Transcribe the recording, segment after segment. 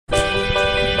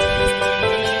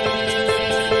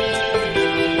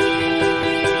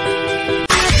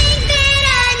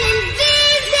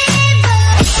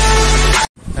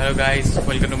Guys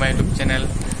welcome to my YouTube channel.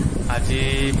 आज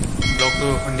blog तो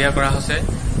सन्धिया करा होसे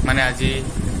माने आज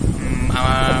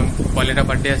पोवाली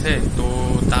बार्थडे आछे तो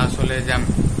ता ओसरले जाम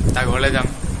ता घरले जाम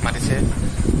मातिसे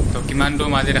तो किमान दूर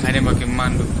आज देखाई दिम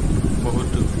किमान दूर बहुत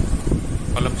दूर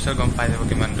अलप पिছত गम पाई যাব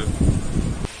किमान दूर।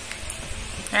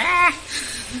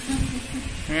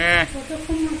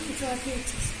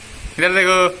 इधर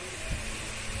देखो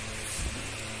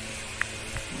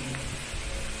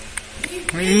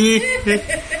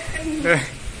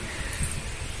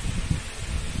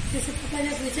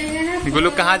गुलू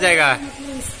कहाँ जाएगा?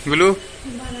 गुलू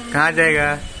कहाँ जाएगा?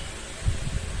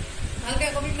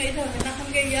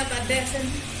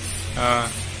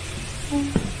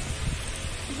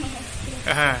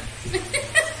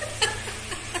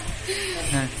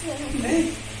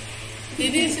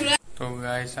 तो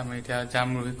गाइस हम इतना जाम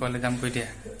रुही कॉले जाम कोई दिया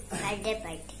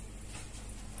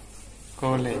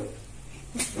कॉले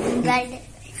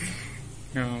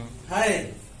हाय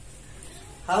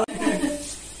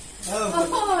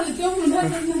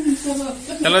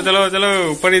चलो चलो चलो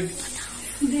ऊपर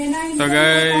तो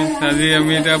गाइस आज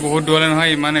हम इतना बहुत दूर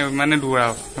नहीं माने दूर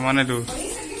आओ माने दूर।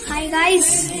 Hi guys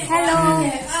hello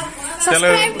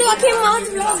subscribe to अखिल मौज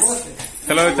व्लॉग्स।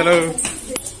 चलो चलो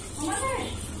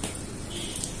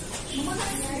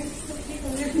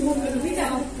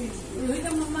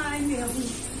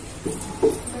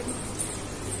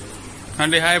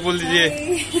आंटी हाय बोल दीजिए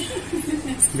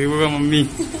दीपू का मम्मी।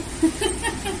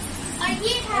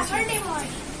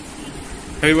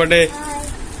 हैप्पी बर्थडे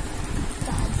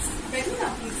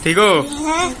ठीक हो?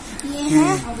 ये है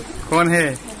कौन है?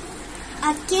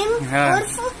 अकिम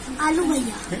उर्फ आलू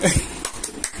भैया।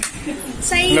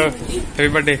 सही लो हैप्पी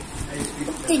बर्थडे।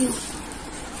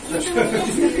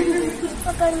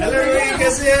 हेलो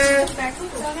कैसे हैं?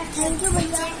 थैंक यू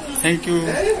भैया। Thank you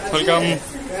welcome.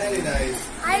 Very nice.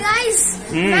 Hi guys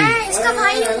मैं इसका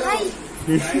भाई हूँ भाई।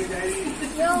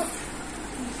 यो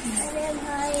अरे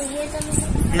भाई ये तो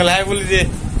अंकल हाय बोल दीजिए।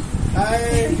 हाय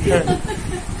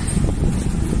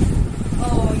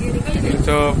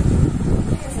तो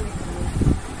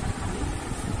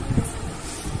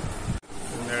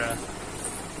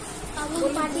अब हम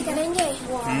पार्टी करेंगे है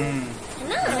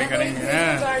ना?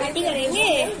 पार्टी करेंगे।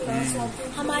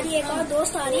 हमारी एक और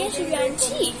दोस्त आ रही है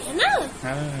शिव्यांशी है ना?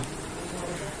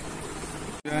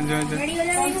 रेडी हो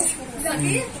जाएगी?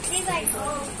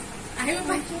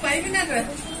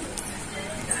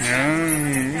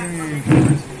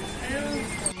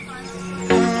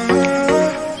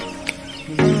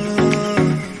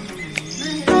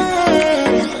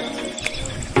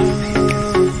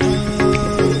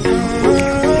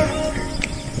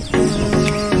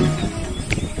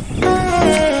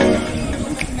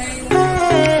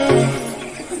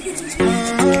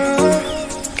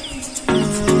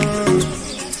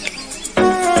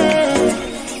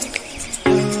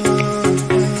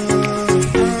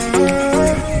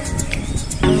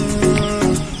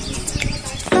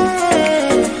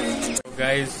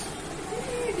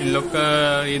 इन लोग का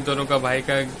इन दोनों का भाई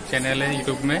का चैनल है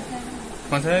यूट्यूब में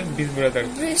कौन सा है? Beast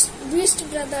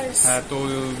brothers. हाँ तो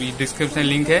डिस्क्रिप्शन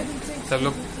लिंक है सब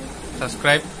लोग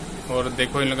सब्सक्राइब और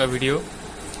देखो इन लोग का वीडियो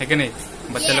है कि नहीं?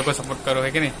 बच्चे लोग को सपोर्ट करो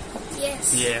है कि नहीं?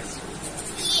 यस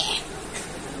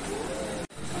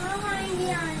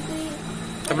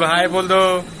सब लोग हाय बोल दो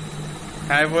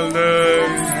हाय बोल दो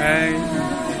हाय।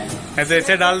 ऐसे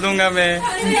ऐसे डाल दूंगा मैं।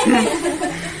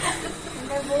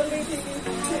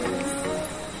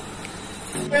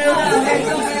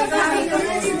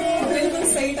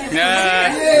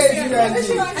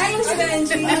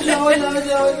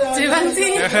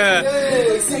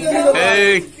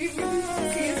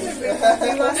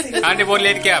 आंटी बोल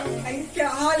लेट क्या आप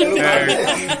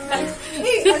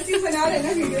बना रहे ना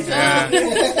वीडियो।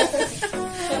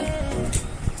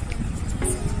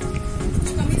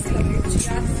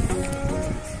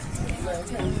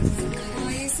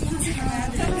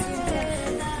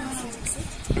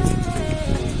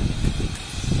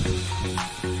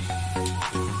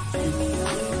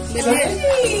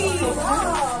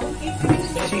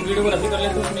 वीडियो को रद्द कर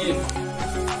लेते उसमें।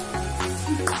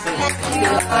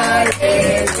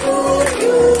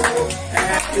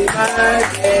 Happy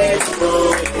birthday to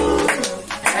you.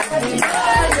 Happy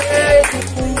birthday to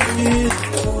you.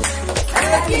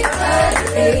 Happy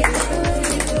birthday to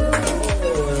you.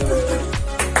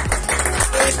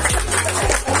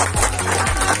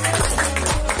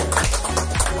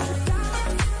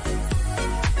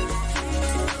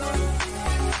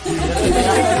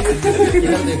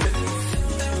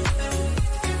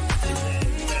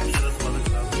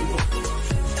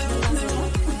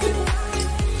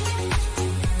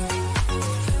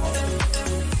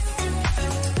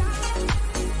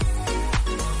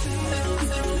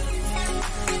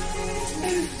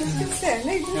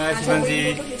 Shivan जी,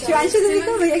 शिवांशी से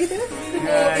देखो भैया की तरफ।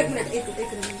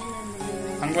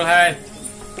 अंकुल हाय।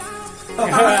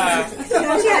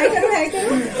 शिवांशी हाय करो, हाय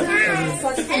करो।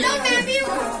 हेलो मैं भी हूँ।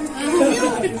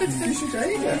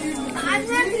 आज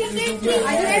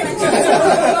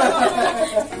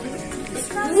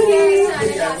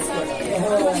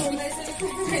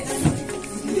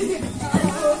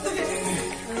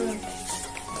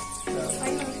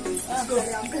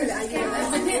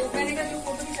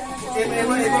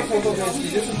मैं एक बार फोटो भेज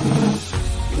दीजिए।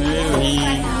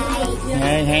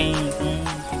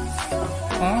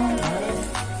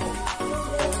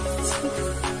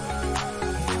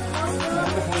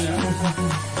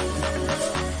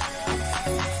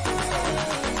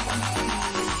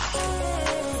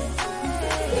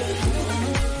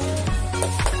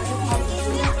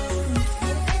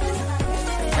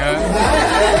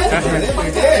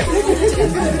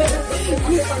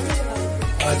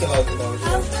 चलाओ चलाओ।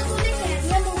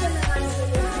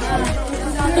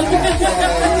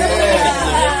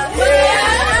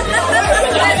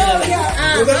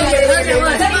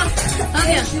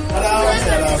 आराम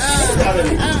से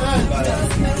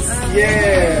ये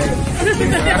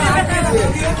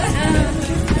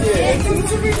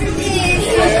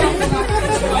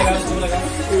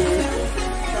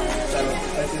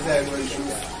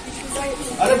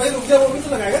अरे भाई रुक जा, वो भी तो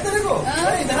लगाएगा तेरे को।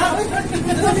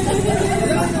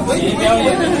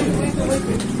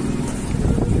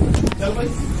 चल भाई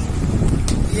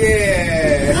ये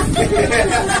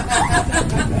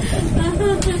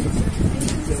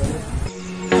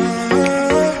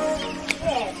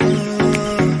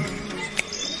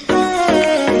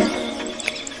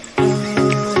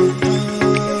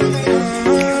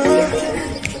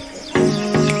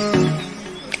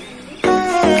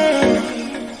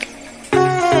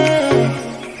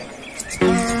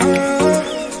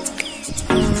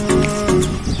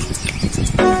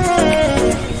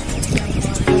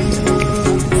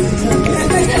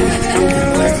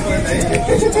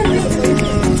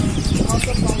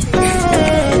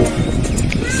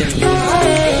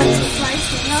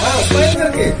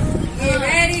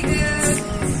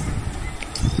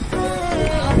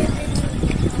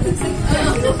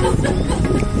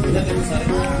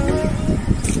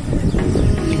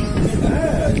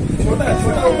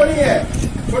छोटा ऊपर ही है,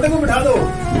 छोटे को बिठा दो।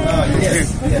 यस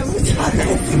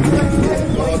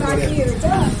बहुत बढ़िया।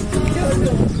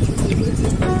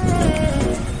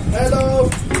 हेलो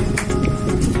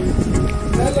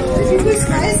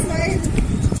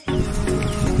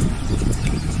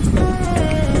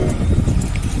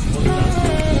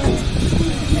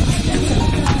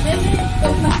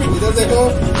इधर देखो,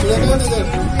 इधर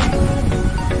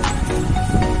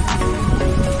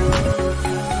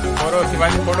फोटो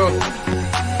शिवानी फोटो।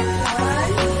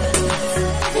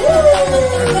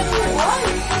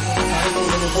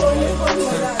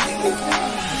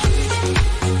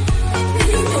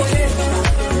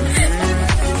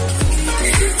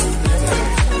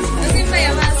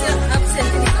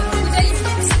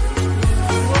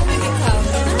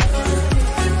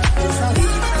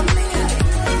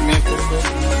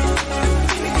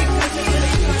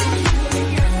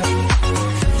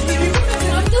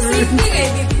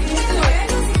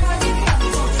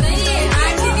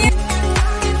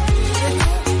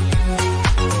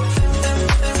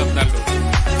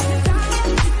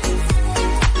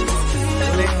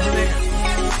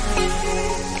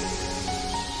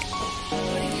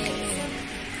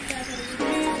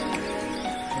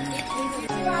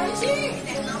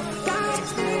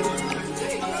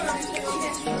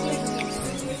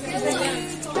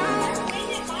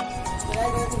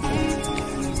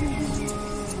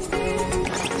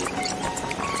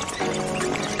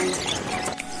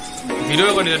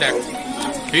 ভিডিও কৰি দেখ,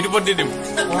 ইউটিউবত দি দিম।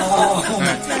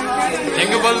 থেংক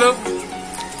ইউ বল দো।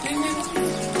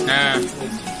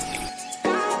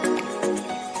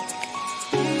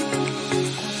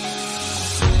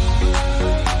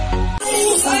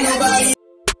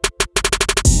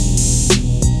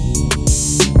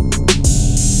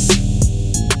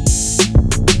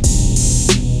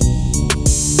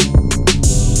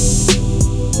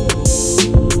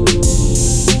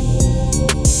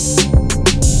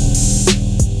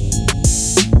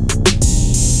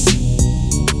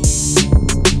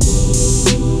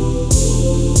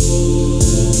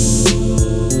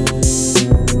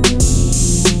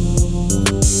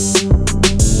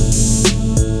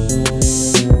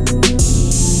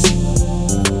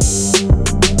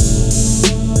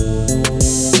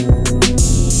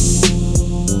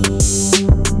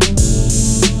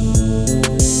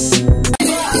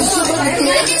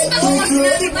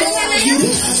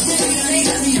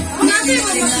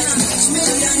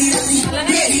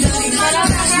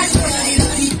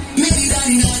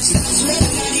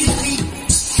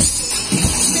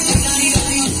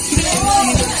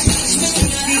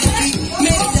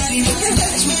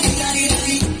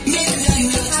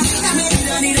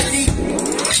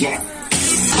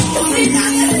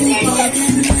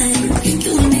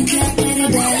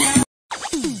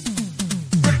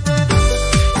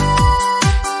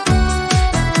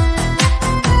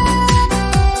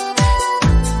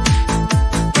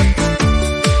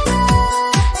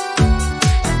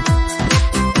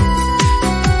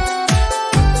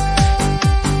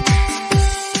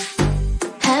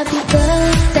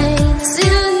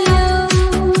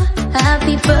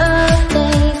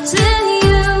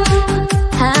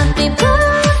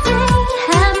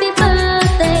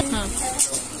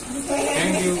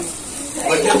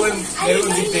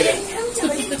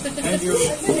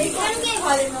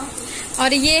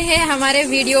 और ये है हमारे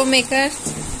वीडियो मेकर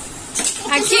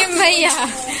अकीम भैया।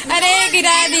 अरे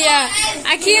गिरा दिया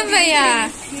अकीम भैया।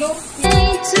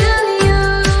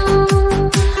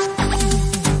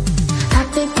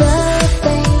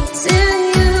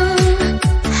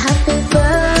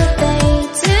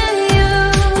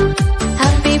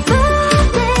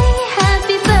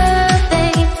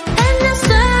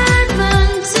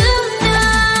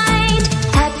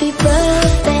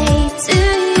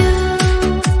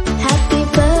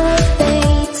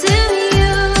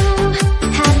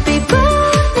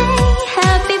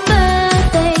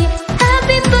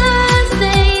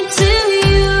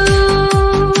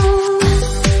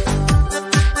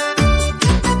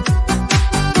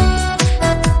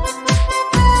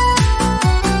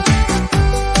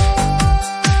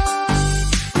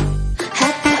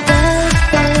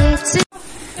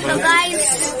 तो गाइस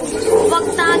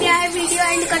वक्त आ गया है वीडियो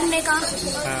एंड करने का।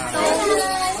 तो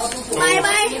bye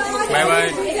bye bye bye.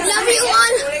 Love you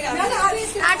all.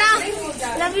 Tata.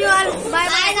 Love you all. Bye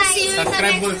bye.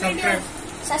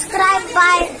 Subscribe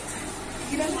bye.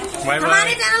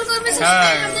 हमारे चैनल को भी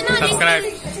सब्सक्राइब कर देना।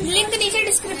 लिंक नीचे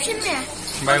डिस्क्रिप्शन में है।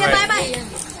 Bye bye.